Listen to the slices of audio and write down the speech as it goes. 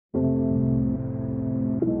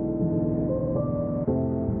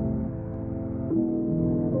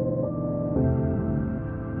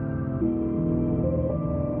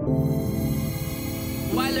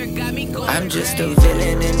I'm just a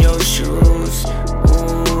villain in your shoes.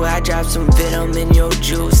 Ooh, I drop some venom in your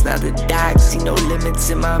juice. Now the doc see no limits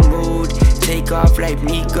in my mood. Take off like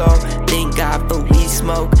Miko. Thank God for weed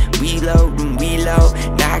smoke. Reload and reload.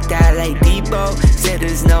 Knocked out like Debo. Said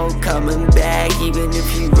there's no coming back. Even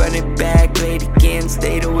if you run it back, play it again.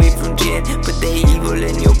 Stayed away from gin. Put the evil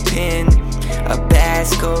in your pen. A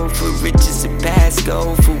passcode for riches, a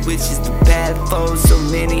passcode for wishes, the path for so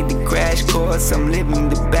many, the crash course. I'm living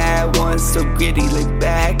the bad ones, so gritty, like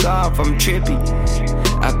back off, I'm trippy.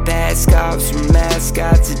 I pass cops from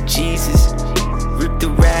mascots to Jesus. Rip the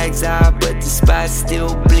rags out, but the spot's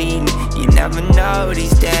still bleeding. You never know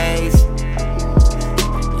these days.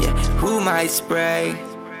 Yeah, who might spray?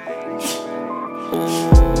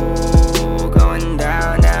 Ooh, going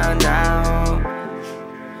down, down, down.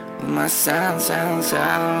 My sound.